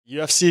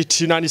UFC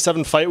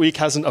 297 fight week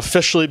hasn't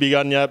officially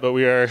begun yet, but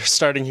we are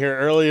starting here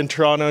early in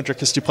Toronto.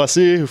 Dricus Du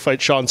Plessis, who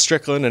fights Sean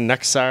Strickland, and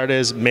next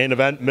Saturday's main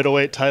event,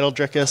 middleweight title.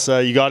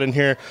 Dricus, you got in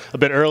here a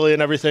bit early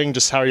and everything.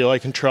 Just how are you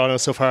liking Toronto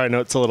so far? I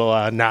know it's a little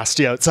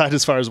nasty outside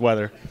as far as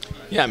weather.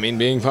 Yeah, I mean,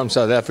 being from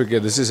South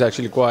Africa, this is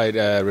actually quite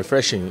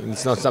refreshing.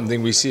 It's not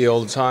something we see all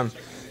the time.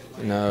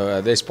 You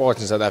know, there's parts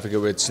in South Africa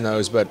where it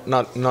snows, but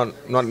not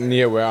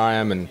near where I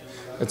am, and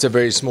it's a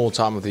very small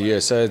time of the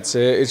year. So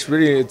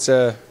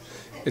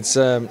it's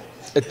a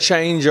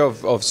change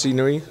of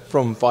scenery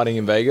from fighting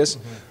in Vegas,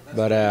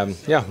 but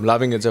yeah,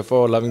 loving it so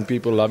far. Loving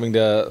people, loving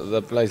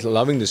the place,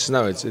 loving the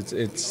snow.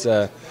 It's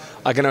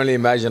I can only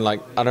imagine.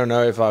 Like, I don't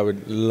know if I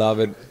would love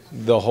it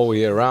the whole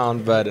year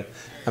round, but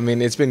I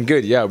mean, it's been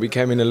good. Yeah, we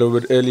came in a little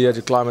bit earlier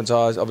to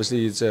climatize.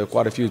 Obviously, it's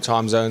quite a few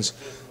time zones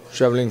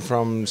traveling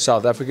from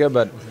South Africa,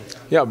 but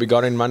yeah, we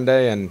got in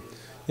Monday and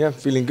yeah,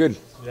 feeling good.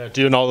 Yeah,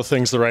 doing all the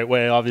things the right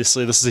way.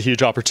 Obviously, this is a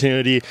huge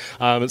opportunity.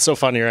 It's so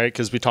funny, right?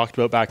 Because we talked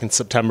about back in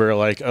September,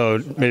 like,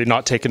 oh, maybe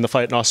not taking the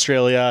fight in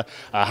Australia.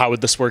 How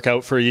would this work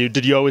out for you?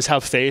 Did you always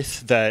have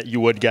faith that you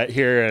would get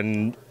here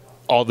and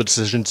all the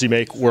decisions you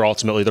make were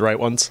ultimately the right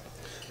ones?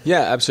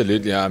 Yeah,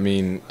 absolutely. I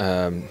mean,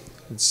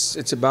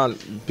 it's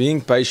about being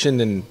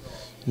patient and,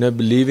 you know,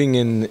 believing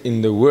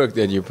in the work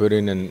that you put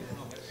in. And, you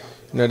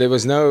know, there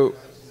was never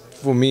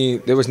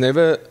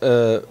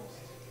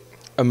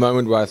a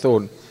moment where I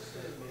thought,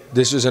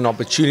 this was an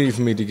opportunity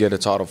for me to get a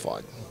title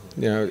fight.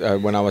 You know,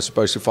 when I was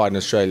supposed to fight in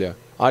Australia,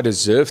 I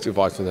deserved to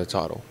fight for that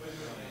title,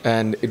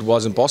 and it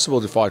wasn't possible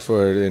to fight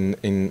for it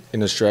in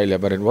Australia.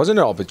 But it wasn't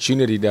an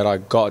opportunity that I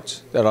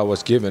got, that I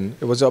was given.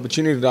 It was an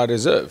opportunity that I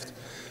deserved.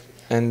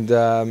 And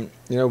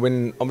you know,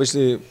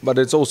 but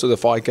it's also the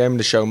fight game.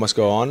 The show must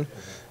go on.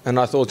 And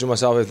I thought to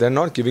myself, if they're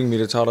not giving me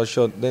the title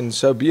shot, then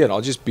so be it.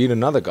 I'll just beat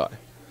another guy.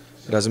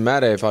 It doesn't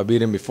matter if I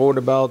beat him before the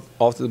bout,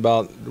 after the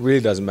bout. It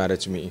really doesn't matter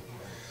to me.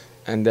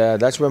 And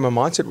that's where my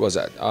mindset was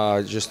at.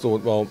 I just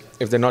thought, well,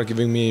 if they're not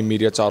giving me an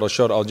immediate title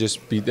shot, I'll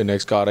just beat the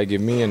next guy they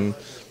give me. And, you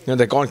know,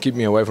 they can't keep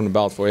me away from the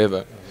belt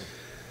forever.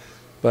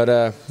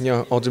 But, you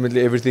know,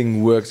 ultimately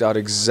everything worked out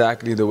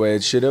exactly the way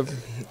it should have.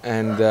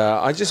 And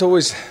I just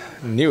always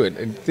knew it.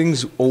 And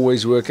things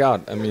always work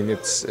out. I mean,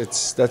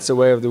 that's the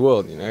way of the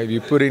world. You know, if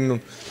you put in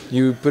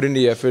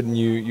the effort and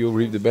you'll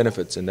reap the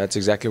benefits. And that's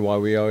exactly why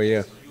we are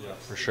here.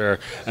 For sure.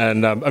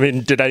 And I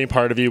mean, did any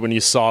part of you, when you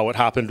saw what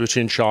happened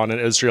between Sean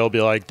and Israel,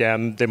 be like,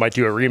 damn, they might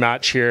do a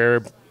rematch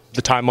here,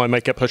 the timeline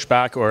might get pushed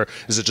back? Or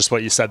is it just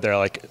what you said there,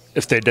 like,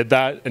 if they did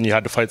that and you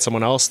had to fight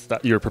someone else,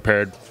 that you're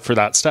prepared for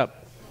that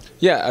step?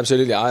 Yeah,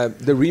 absolutely.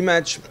 The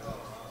rematch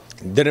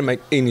didn't make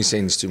any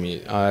sense to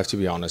me, I have to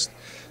be honest.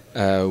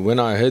 When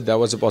I heard that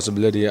was a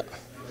possibility,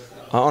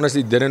 I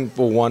honestly didn't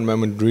for one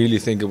moment really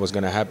think it was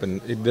going to happen.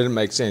 It didn't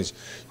make sense.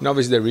 And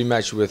obviously the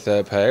rematch with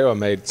Pereira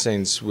made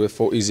sense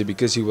for Izzy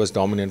because he was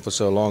dominant for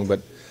so long. But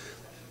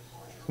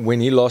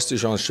when he lost to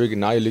Sean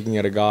Strickland, now you're looking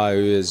at a guy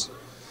who is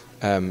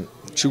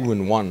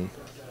 2-1,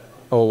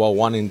 or well,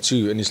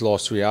 1-2 in his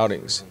last 3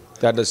 outings.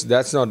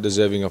 That's not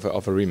deserving of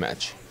a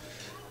rematch.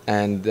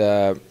 And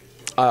I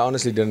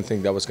honestly didn't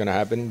think that was going to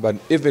happen. But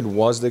if it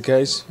was the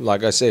case,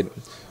 like I said,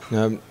 you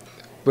know,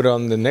 put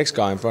on the next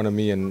guy in front of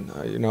me and,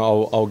 you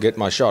know, I'll get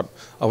my shot.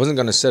 I wasn't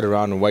going to sit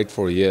around and wait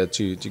for a year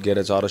to get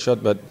a title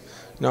shot, but,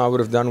 you know, I would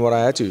have done what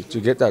I had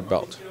to get that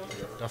belt.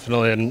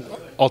 Definitely, and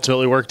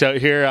ultimately worked out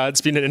here.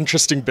 It's been an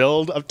interesting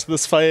build up to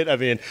this fight. I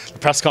mean, the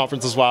press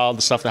conference was wild,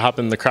 the stuff that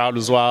happened in the crowd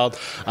was wild.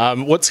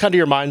 What's kind of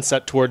your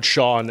mindset towards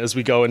Sean as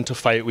we go into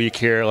fight week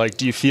here? Like,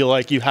 do you feel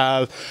like you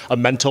have a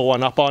mental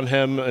one-up on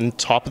him and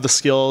top of the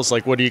skills?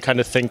 Like, what are you kind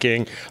of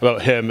thinking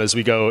about him as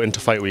we go into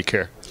fight week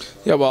here?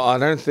 Yeah, well, I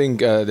don't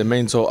think the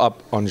mental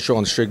up on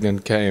Sean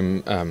Strickland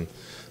came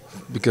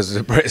because of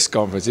the press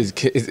conference.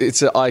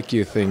 It's an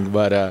IQ thing,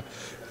 but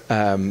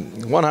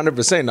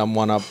 100% I'm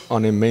one up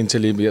on him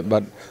mentally.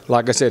 But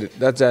like I said,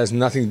 that has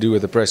nothing to do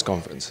with the press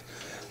conference.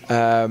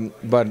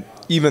 But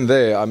even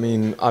there, I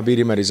mean, I beat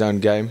him at his own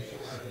game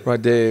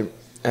right there,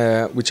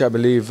 which I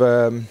believe,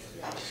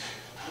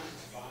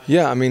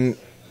 yeah, I mean,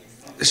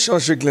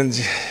 Sean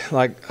Strickland,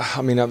 like,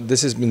 I mean,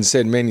 this has been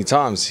said many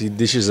times. He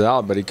dishes it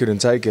out, but he couldn't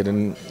take it,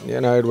 and you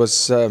know, it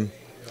was.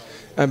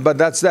 But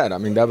that's that. I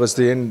mean, that was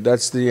the end.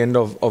 That's the end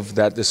of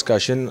that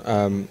discussion.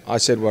 I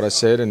said what I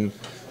said, and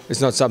it's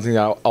not something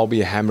that I'll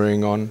be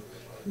hammering on.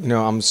 You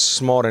know, I'm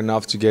smart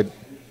enough to get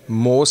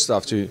more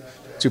stuff to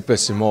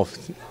piss him off,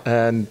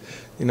 and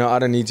you know, I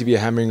don't need to be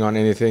hammering on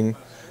anything.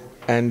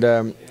 And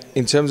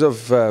in terms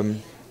of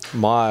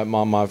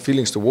my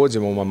feelings towards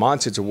him, or my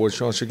mindset towards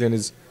Sean Strickland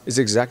is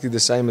exactly the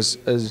same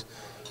as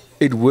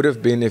it would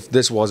have been if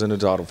this wasn't a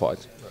title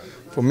fight.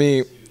 For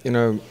me, you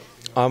know,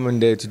 I'm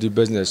in there to do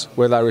business.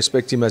 Whether I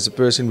respect him as a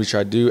person, which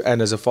I do,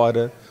 and as a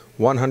fighter,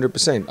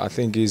 100%. I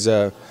think he's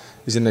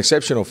an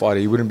exceptional fighter.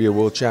 He wouldn't be a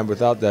world champ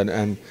without that.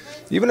 And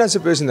even as a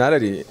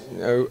personality, you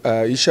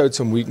know, he showed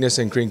some weakness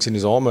and crinks in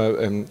his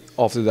armor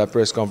after that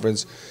press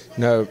conference.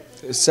 You know,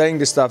 saying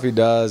the stuff he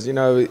does, you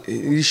know,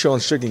 he's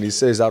Sean Strickland. He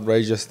says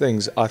outrageous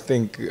things. I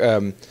think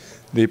the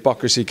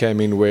hypocrisy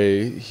came in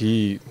where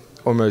he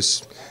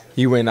almost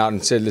he went out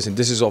and said, listen,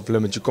 this is off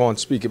limits. You can't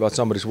speak about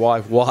somebody's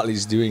wife while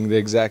he's doing the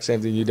exact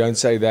same thing. You don't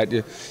say that.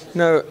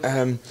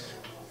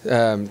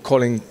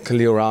 Calling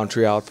Khalil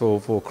Roundtree out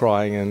for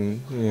crying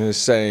and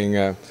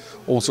saying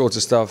all sorts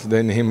of stuff,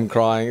 then him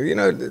crying.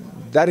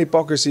 That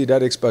hypocrisy,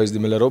 that exposed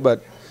him a little.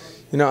 But,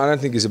 I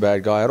don't think he's a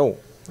bad guy at all.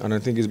 I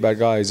don't think he's a bad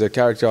guy. He's a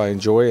character I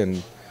enjoy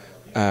and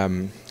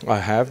I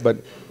have. But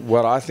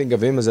what I think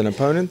of him as an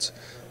opponent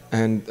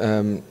and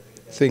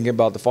thinking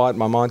about the fight,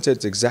 my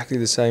mindset's exactly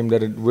the same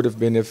that it would have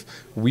been if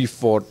we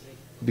fought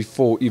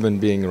before even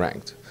being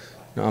ranked.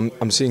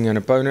 I'm seeing an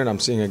opponent, I'm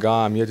seeing a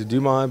guy, I'm here to do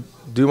my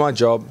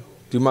job,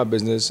 do my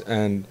business,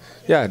 and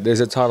yeah, there's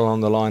a title on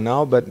the line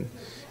now, but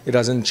it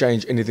doesn't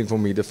change anything for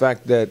me. The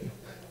fact that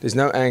there's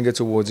no anger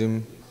towards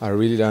him, I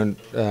really don't,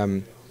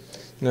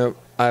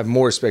 I have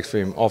more respect for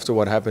him after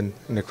what happened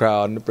in the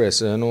crowd and the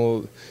press and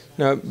all,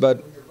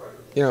 but,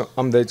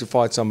 I'm there to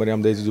fight somebody,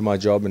 I'm there to do my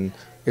job, and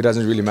it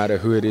doesn't really matter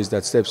who it is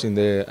that steps in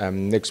there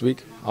next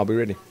week. I'll be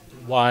ready.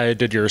 Why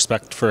did your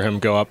respect for him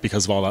go up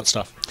because of all that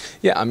stuff?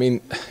 Yeah, I mean,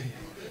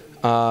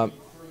 I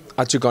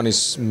took on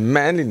his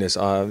manliness.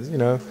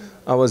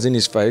 I was in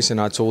his face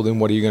and I told him,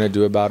 "What are you going to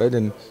do about it?"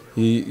 And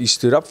he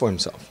stood up for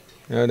himself.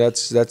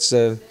 That's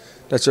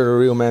what a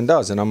real man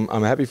does, and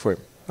I'm happy for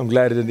him. I'm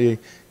glad that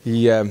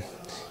he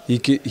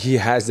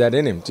has that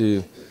in him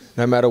to.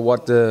 No matter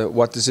what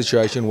the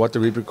situation, what the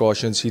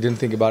repercussions, he didn't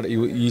think about it.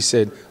 He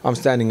said, "I'm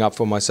standing up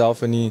for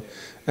myself,"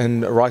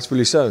 and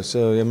rightfully so.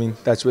 So I mean,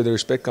 that's where the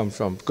respect comes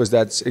from, because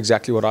that's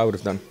exactly what I would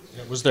have done.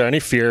 Was there any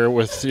fear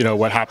with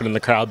what happened in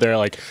the crowd there,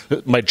 like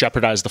it might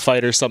jeopardize the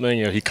fight or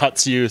something? He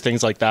cuts you,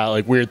 things like that.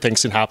 Like weird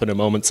things can happen in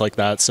moments like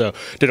that. So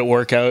did it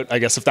work out? I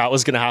guess if that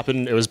was going to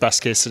happen, it was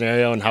best case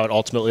scenario, and how it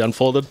ultimately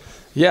unfolded.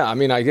 Yeah, I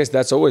mean, I guess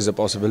that's always a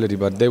possibility,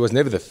 but there was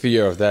never the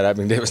fear of that. I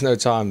mean, there's no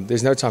time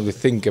to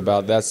think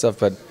about that stuff.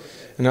 But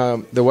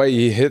the way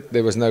he hit,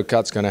 there was no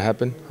cuts going to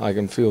happen. I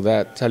can feel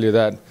that. Tell you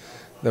that.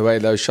 The way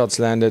those shots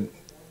landed.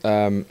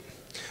 I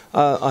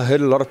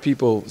heard a lot of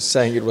people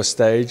saying it was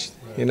staged.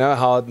 You know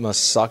how it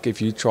must suck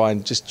if you try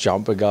and just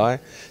jump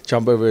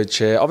over a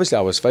chair. Obviously,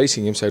 I was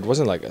facing him, so it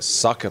wasn't like a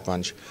sucker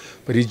punch.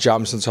 But he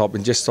jumps on top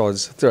and just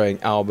starts throwing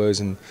elbows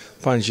and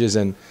punches.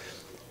 And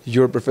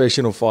you're a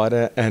professional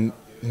fighter, and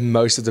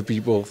most of the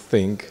people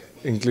think,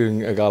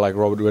 including a guy like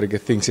Robert Whittaker,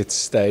 thinks it's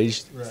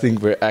staged,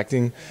 think we're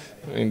acting.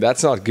 I mean,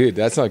 that's not good.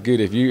 That's not good.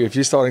 If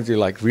you're starting to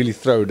like really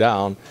throw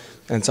down,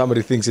 and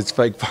somebody thinks it's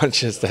fake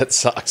punches, that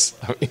sucks.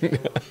 I mean,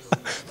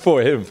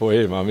 for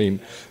him. I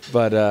mean,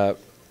 but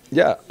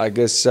yeah, I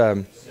guess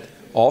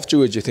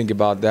afterwards you think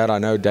about that. I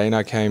know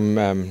Dana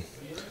came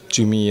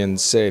to me and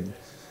said,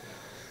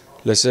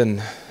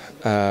 "Listen,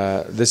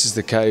 this is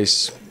the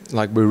case.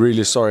 Like, we're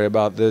really sorry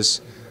about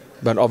this,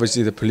 but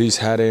obviously the police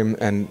had him,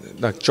 and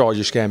like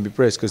charges can be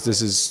pressed because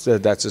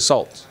that's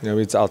assault.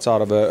 It's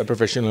outside of a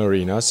professional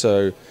arena.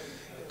 So,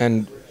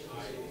 and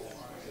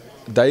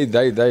they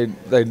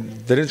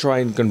didn't try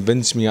and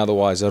convince me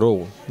otherwise at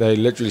all. They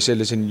literally said,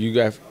 listen,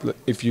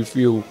 if you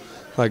feel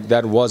like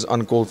that was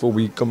uncalled for,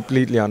 we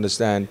completely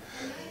understand.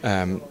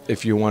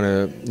 If you want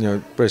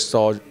to, press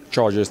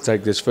charges,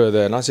 take this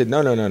further." And I said,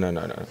 no.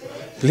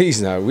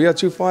 Please, no. We are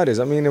two fighters.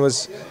 I mean, it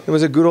was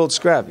a good old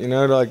scrap,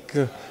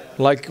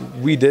 like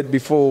we did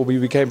before we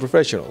became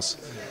professionals.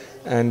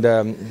 And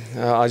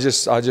I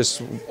just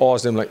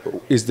asked them, like,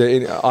 is there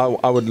any,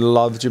 I would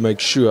love to make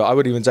sure, I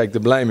would even take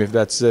the blame if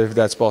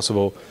that's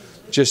possible,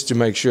 just to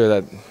make sure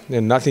that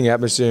nothing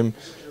happens to him.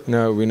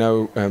 We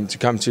know to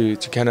come to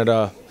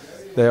Canada,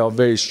 they are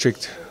very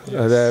strict.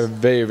 They're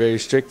very, very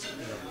strict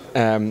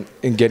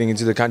in getting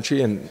into the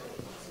country, and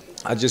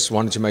I just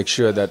wanted to make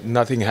sure that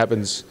nothing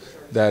happens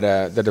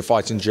that the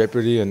fight's in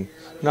jeopardy. And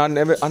I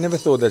never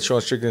thought that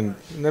Sean Strickland,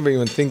 never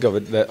even think of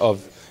it,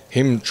 of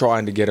him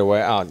trying to get a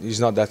way out. He's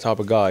not that type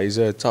of guy. He's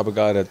a type of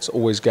guy that's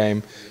always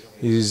game.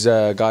 He's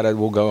a guy that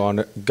will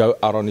go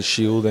out on his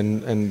shield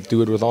and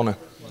do it with honor.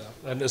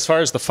 And as far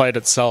as the fight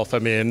itself, I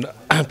mean,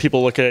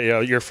 people look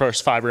at your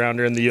first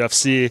 5-rounder in the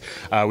UFC.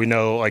 We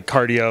know like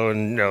cardio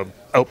and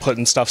output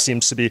and stuff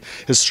seems to be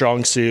his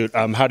strong suit.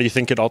 How do you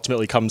think it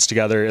ultimately comes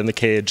together in the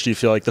cage? Do you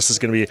feel like this is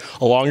going to be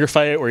a longer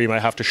fight where you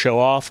might have to show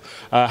off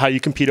how you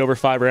compete over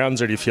 5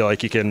 rounds, or do you feel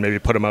like you can maybe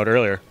put him out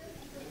earlier?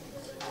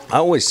 I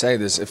always say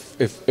this: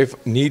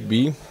 if need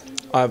be,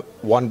 I have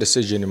one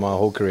decision in my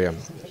whole career,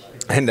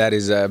 and that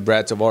is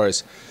Brad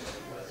Tavares.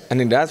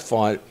 And in that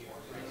fight,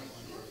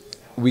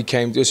 we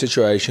came to a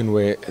situation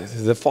where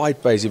the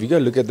fight pace, if you go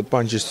look at the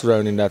punches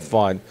thrown in that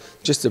fight,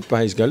 just the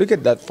pace, go look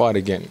at that fight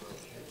again,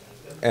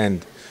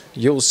 and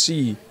you'll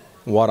see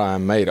what I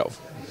am made of.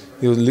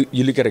 You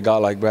look at a guy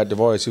like Brad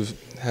Tavares, who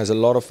has a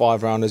lot of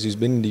 5-rounders, who's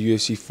been in the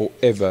UFC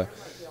forever,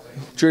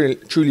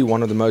 truly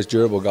one of the most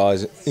durable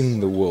guys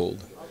in the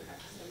world.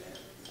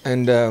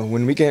 And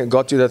when we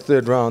got to that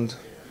 3rd round,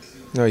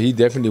 he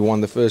definitely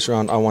won the 1st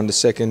round, I won the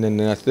 2nd, and in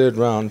that 3rd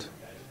round,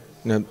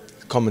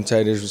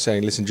 commentators were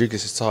saying, listen,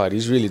 Dricus is tired.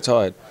 He's really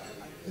tired.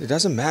 It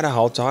doesn't matter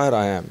how tired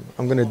I am.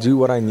 I'm going to do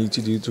what I need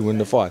to do to win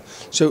the fight.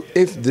 So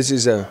if this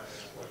is a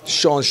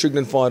Sean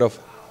Strickland fight of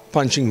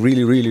punching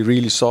really, really,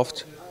 really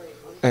soft,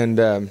 and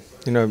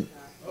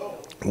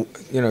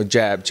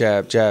jab,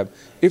 jab, jab.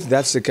 If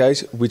that's the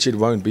case, which it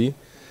won't be,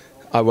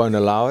 I won't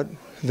allow it.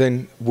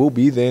 Then I'll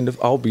be there in the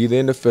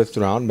 5th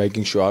round,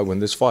 making sure I win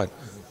this fight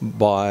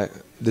by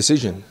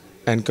decision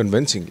and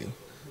convincingly,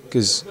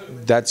 because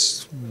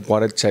that's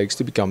what it takes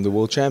to become the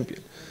world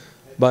champion.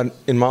 But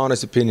in my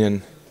honest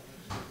opinion,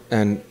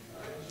 and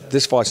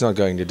this fight's not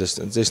going the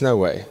distance. There's no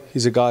way.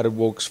 He's a guy that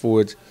walks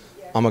forward.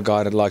 I'm a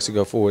guy that likes to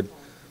go forward.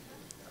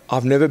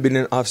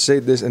 I've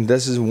said this, and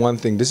this is one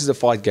thing. This is a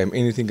fight game.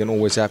 Anything can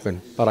always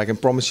happen. But I can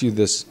promise you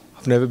this.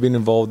 I've never been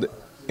involved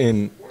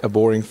in a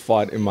boring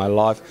fight in my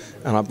life,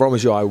 and I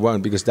promise you I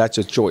won't, because that's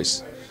a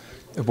choice.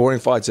 A boring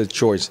fight's a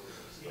choice.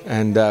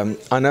 And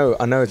I know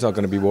it's not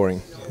going to be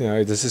boring.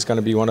 This is going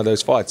to be one of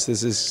those fights.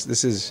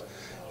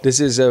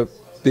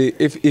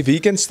 If he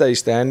can stay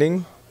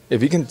standing,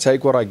 if he can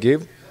take what I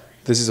give,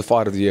 this is a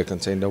fight of the year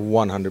contender,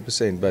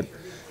 100%. But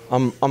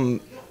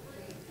I'm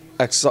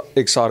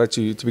excited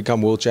to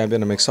become world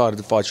champion. I'm excited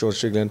to fight Sean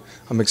Strickland.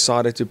 I'm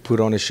excited to put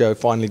on a show,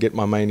 finally get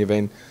my main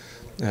event.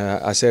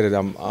 I said it,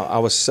 I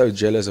was so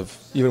jealous of,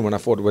 even when I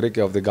fought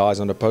Whittaker, of the guys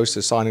on the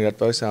poster, signing that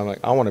poster. I'm like,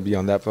 I want to be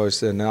on that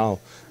poster now.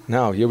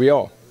 Now, here we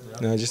are.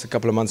 Just a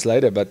couple of months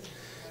later. But,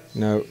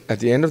 at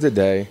the end of the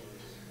day,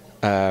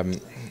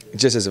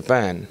 just as a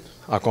fan,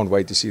 I can't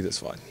wait to see this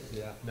fight.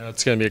 No,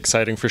 it's going to be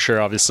exciting for sure.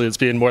 Obviously, it's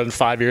been more than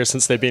 5 years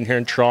since they've been here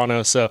in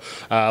Toronto, so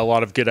a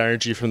lot of good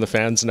energy from the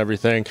fans and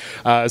everything.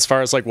 As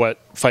far as what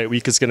fight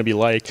week is going to be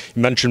like,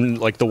 you mentioned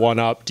the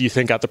one-up. Do you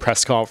think at the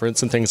press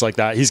conference and things like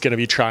that, he's going to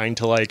be trying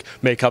to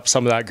make up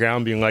some of that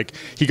ground, being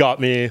he got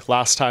me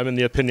last time in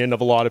the opinion of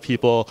a lot of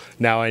people.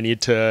 Now I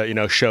need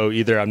to show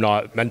either I'm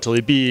not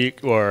mentally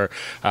beat or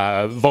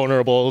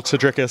vulnerable to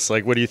Dricus.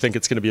 What do you think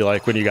it's going to be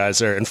like when you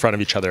guys are in front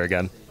of each other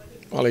again?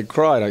 Well, he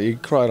cried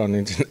on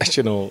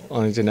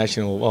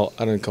international. Well,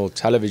 I don't call it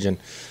television.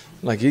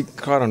 He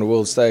cried on the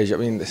world stage. I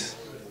mean,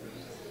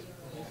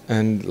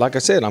 and like I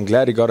said, I'm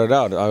glad he got it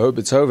out. I hope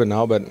it's over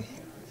now. But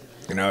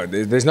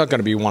there's not going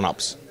to be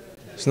one-ups.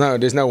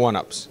 There's no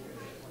one-ups.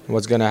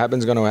 What's going to happen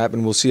is going to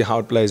happen. We'll see how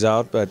it plays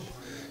out. But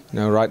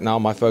right now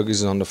my focus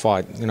is on the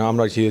fight. I'm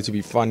not here to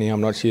be funny.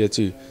 I'm not here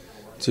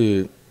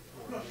to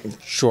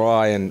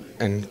try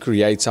and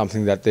create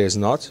something that there's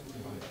not.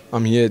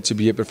 I'm here to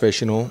be a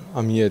professional.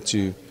 I'm here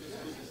to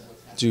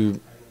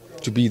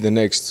be the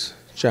next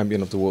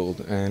champion of the world,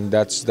 and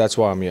that's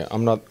why I'm here.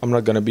 I'm not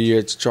going to be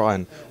here to try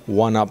and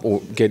one up or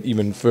get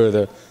even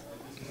further.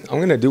 I'm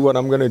going to do what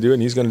I'm going to do,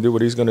 and he's going to do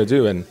what he's going to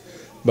do.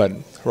 But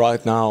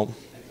right now,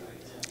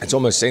 it's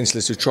almost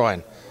senseless to try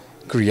and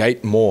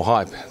create more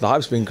hype. The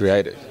hype's been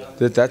created.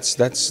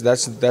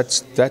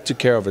 That took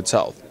care of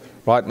itself.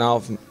 Right now,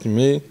 for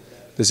me,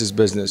 this is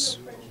business.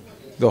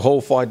 The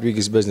whole fight week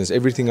is business.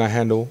 Everything I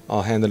handle,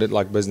 I'll handle it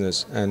like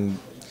business. And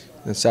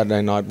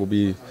Saturday night will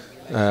be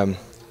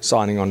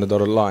signing on the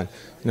dotted line,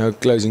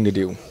 closing the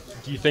deal.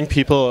 Do you think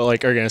people are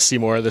going to see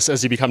more of this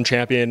as you become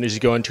champion, as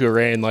you go into a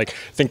reign?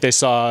 Think they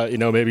saw,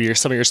 maybe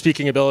some of your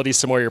speaking abilities,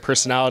 some more of your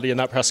personality in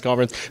that press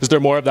conference. Is there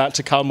more of that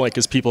to come?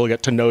 As people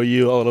get to know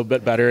you a little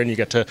bit better and you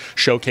get to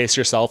showcase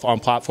yourself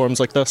on platforms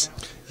like this?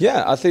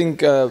 Yeah, I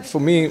think for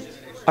me,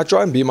 I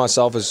try and be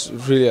myself as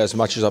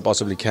much as I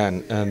possibly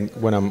can. And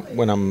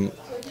when I'm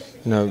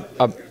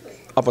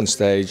up on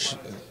stage,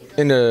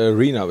 in the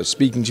arena, I was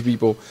speaking to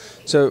people.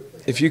 So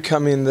if you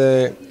come in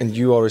there and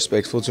you are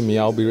respectful to me,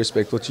 I'll be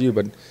respectful to you.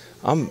 But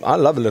I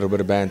love a little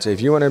bit of banter. If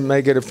you want to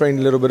make it a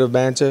friendly little bit of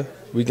banter,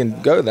 we can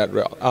go that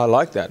route. I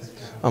like that.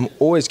 I'm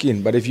always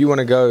keen. But if you want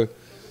to go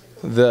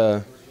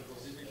the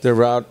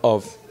route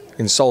of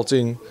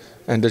insulting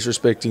and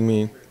disrespecting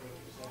me,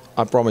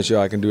 I promise you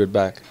I can do it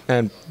back,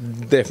 and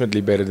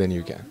definitely better than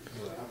you can.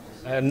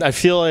 And I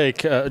feel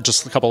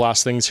just a couple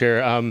last things here.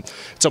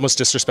 It's almost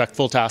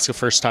disrespectful to ask a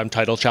first-time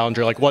title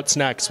challenger, what's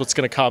next? What's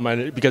going to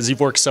come? Because you've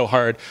worked so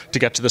hard to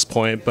get to this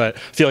point, but I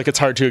feel it's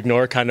hard to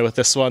ignore kind of with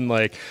this one.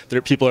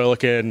 People are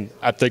looking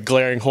at the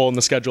glaring hole in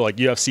the schedule,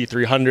 UFC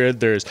 300.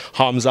 There's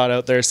Khamzat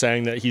out there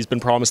saying that he's been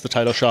promised the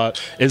title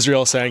shot.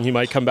 Israel saying he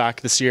might come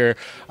back this year.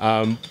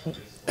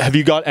 Have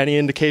you got any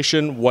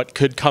indication what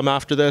could come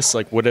after this?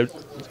 Would a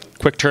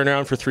quick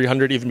turnaround for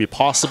 300 even be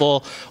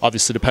possible?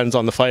 Obviously depends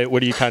on the fight.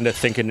 What are you kind of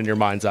thinking in your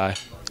mind's eye?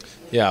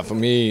 Yeah, for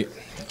me,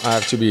 I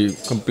have to be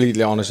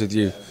completely honest with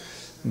you.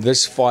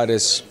 This fight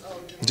is,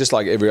 just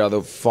like every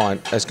other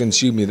fight, has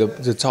consumed me.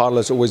 The title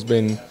has always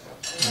been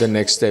the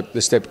next step,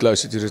 the step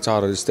closer to the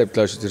title, the step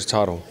closer to the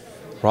title.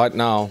 Right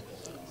now,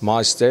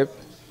 my step,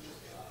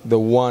 the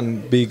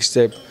one big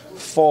step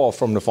far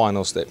from the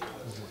final step,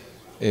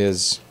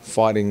 is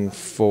fighting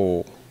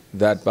for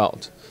that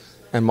belt.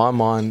 And my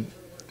mind,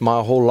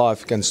 my whole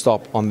life can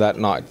stop on that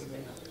night.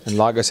 And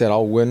like I said,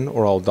 I'll win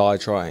or I'll die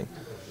trying.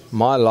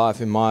 My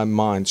life in my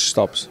mind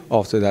stops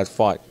after that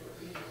fight.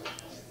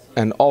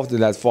 And after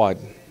that fight,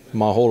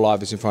 my whole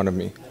life is in front of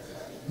me.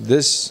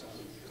 This,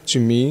 to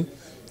me,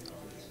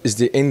 is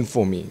the end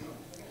for me.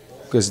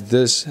 Because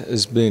this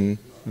has been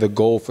the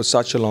goal for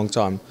such a long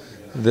time.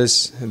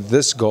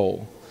 This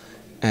goal.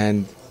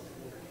 And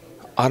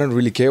I don't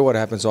really care what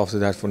happens after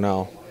that for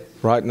now.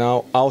 Right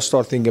now, I'll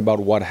start thinking about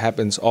what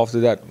happens after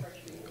that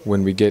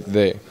when we get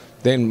there.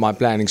 Then my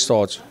planning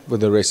starts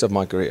with the rest of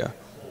my career.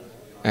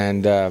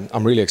 And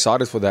I'm really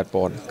excited for that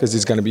part because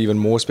it's going to be even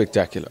more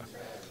spectacular.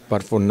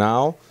 But for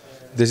now,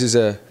 this is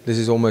the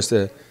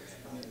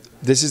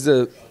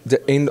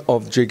end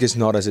of Dricus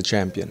not as a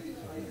champion.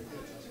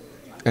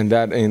 And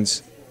that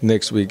ends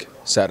next week,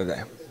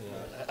 Saturday.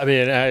 I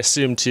mean, I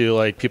assume too,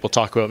 like people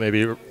talk about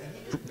maybe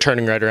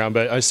turning right around,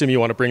 but I assume you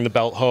want to bring the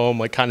belt home,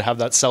 like kind of have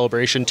that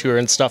celebration tour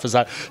and stuff. Is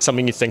that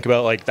something you think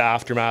about, like the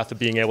aftermath of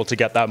being able to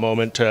get that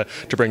moment to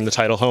bring the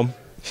title home?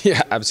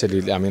 Yeah,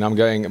 absolutely. I mean, I'm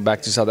going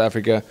back to South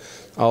Africa.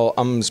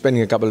 I'm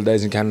spending a couple of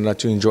days in Canada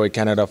to enjoy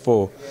Canada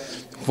for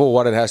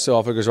what it has to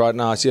offer, because right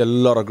now I see a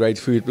lot of great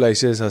food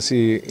places. I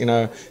see,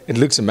 it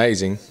looks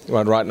amazing.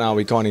 But right now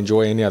we can't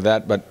enjoy any of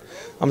that, but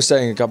I'm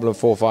staying a couple of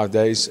 4 or 5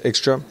 days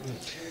extra.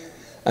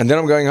 And then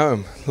I'm going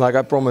home. Like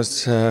I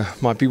promised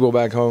my people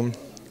back home,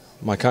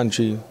 my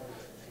country,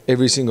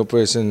 every single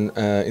person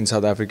in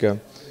South Africa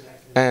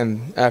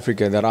and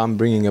Africa that I'm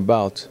bringing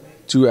about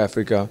to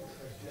Africa,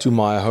 to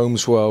my home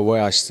soil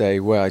where I stay,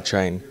 where I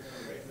train.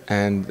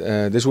 And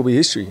this will be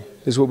history.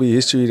 This will be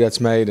history that's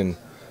made, and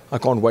I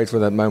can't wait for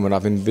that moment.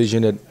 I've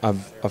envisioned it,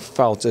 I've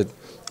felt it,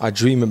 I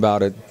dream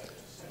about it.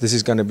 This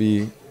is going to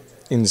be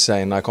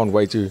insane. I can't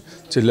wait to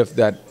lift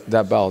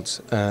that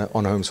belt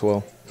on home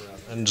soil.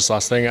 And just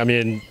last thing, I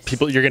mean,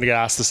 you're going to get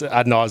asked this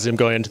ad nauseum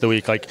going into the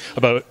week, like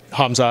about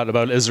Khamzat,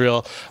 about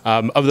Israel.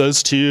 Of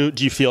those two,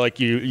 do you feel like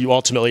you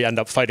ultimately end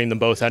up fighting them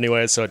both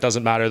anyway? So it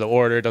doesn't matter the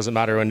order, it doesn't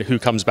matter who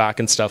comes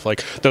back and stuff.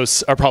 Like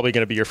those are probably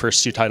going to be your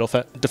first 2 title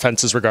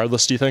defenses,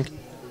 regardless. Do you think?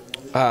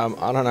 I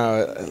don't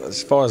know.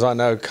 As far as I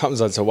know,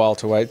 Khamzat's a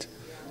welterweight.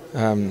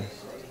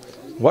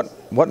 What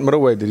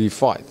middleweight did he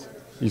fight?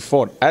 He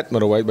fought at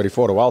middleweight, but he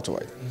fought a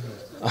welterweight.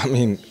 I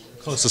mean,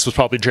 closest was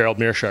probably Gerald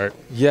Meerschaert.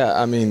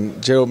 Yeah, I mean,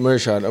 Gerald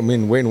Meerschaert,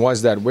 when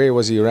was that? Where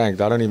was he ranked?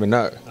 I don't even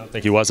know. I don't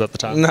think he was at the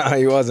time. No,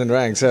 he wasn't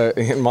ranked. So,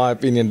 in my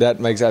opinion, that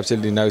makes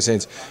absolutely no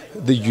sense.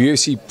 The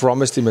UFC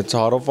promised him a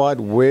title fight.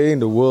 Where in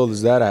the world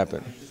does that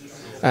happen?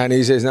 And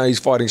he says, no, he's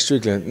fighting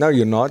Strickland. No,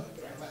 you're not.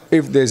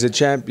 If there's a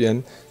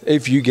champion,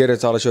 if you get a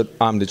title shot,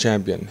 I'm the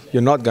champion.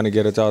 You're not going to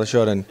get a title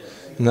shot. And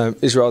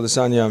Israel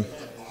Adesanya,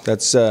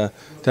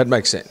 that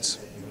makes sense.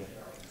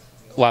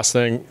 Last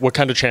thing, what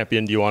kind of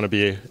champion do you want to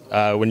be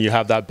when you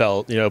have that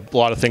belt? A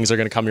lot of things are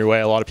going to come your way.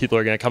 A lot of people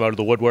are going to come out of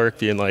the woodwork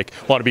being like,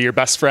 want to be your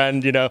best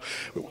friend,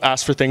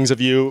 ask for things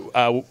of you.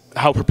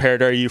 How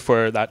prepared are you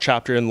for that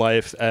chapter in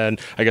life? And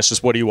I guess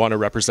just what do you want to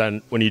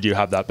represent when you do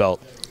have that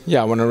belt?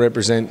 Yeah, I want to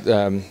represent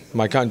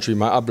my country,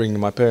 my upbringing,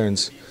 my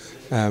parents,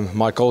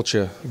 my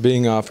culture,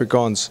 being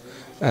Afrikaans,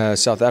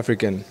 South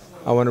African.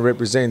 I want to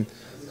represent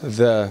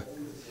the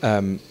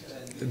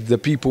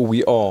people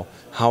we are.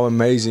 How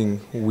amazing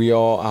we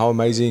are, how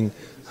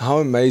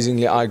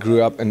amazingly I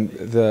grew up, and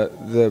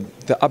the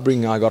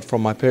upbringing I got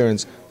from my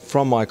parents,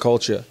 from my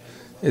culture.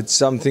 It's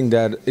something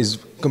that is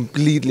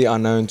completely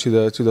unknown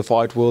to the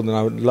fight world, and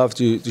I would love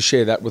to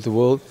share that with the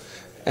world.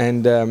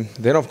 And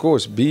then of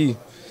course be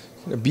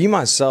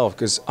myself,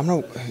 because I'm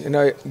not,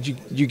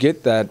 you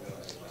get that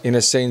in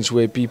a sense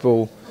where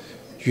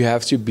you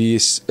have to be a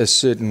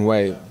certain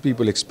way.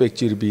 People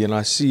expect you to be, and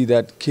I see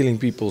that killing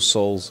people's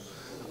souls.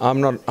 I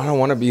don't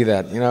want to be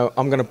that.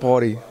 I'm going to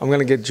party. I'm going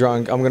to get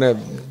drunk. I'm going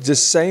to the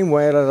same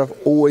way that I've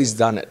always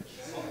done it.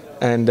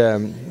 And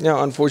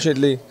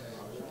unfortunately,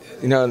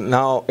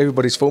 now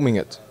everybody's filming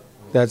it.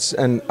 It's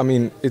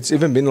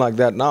even been like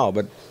that now.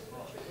 But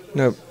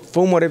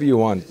film whatever you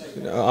want.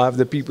 I have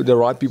the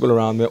right people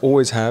around me. I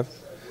always have.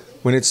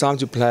 When it's time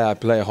to play, I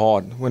play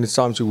hard. When it's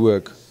time to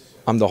work,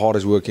 I'm the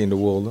hardest worker in the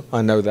world.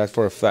 I know that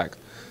for a fact.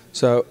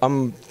 So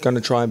I'm going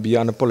to try and be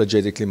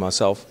unapologetically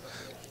myself.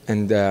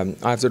 And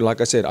I have to,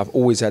 like I said, I've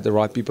always had the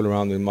right people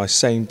around me, my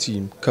same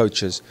team,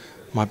 coaches,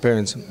 my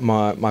parents,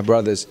 my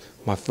brothers,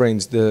 my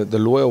friends, the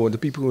loyal, the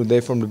people who were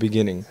there from the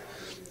beginning.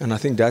 And I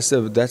think that's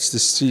the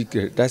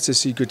secret. That's the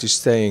secret to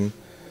staying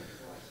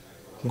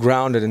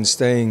grounded and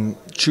staying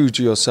true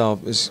to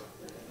yourself, is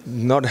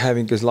not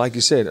having, because like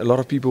you said, a lot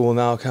of people will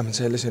now come and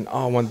say, listen,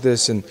 I want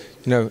this, and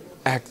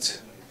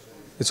act.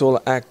 It's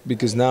all act,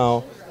 because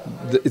now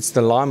it's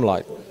the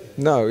limelight.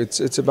 No,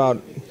 it's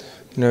about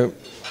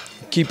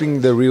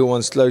keeping the real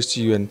ones close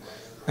to you,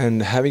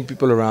 and having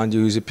people around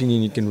you whose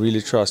opinion you can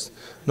really trust,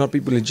 not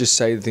people who just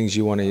say the things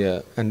you want to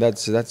hear. And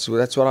that's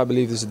what I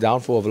believe is the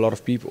downfall of a lot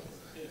of people,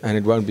 and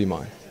it won't be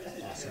mine.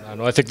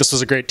 Well, I think this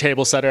was a great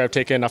table setter. I've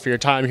taken enough of your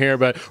time here,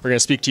 but we're going to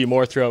speak to you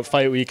more throughout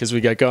Fight Week as we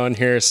get going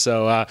here.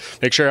 So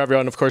make sure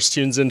everyone, of course,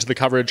 tunes into the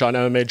coverage on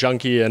MMA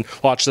Junkie and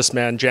watch this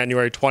man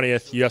January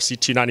 20th, UFC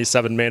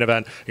 297 main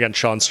event against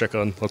Sean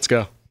Strickland. Let's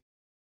go.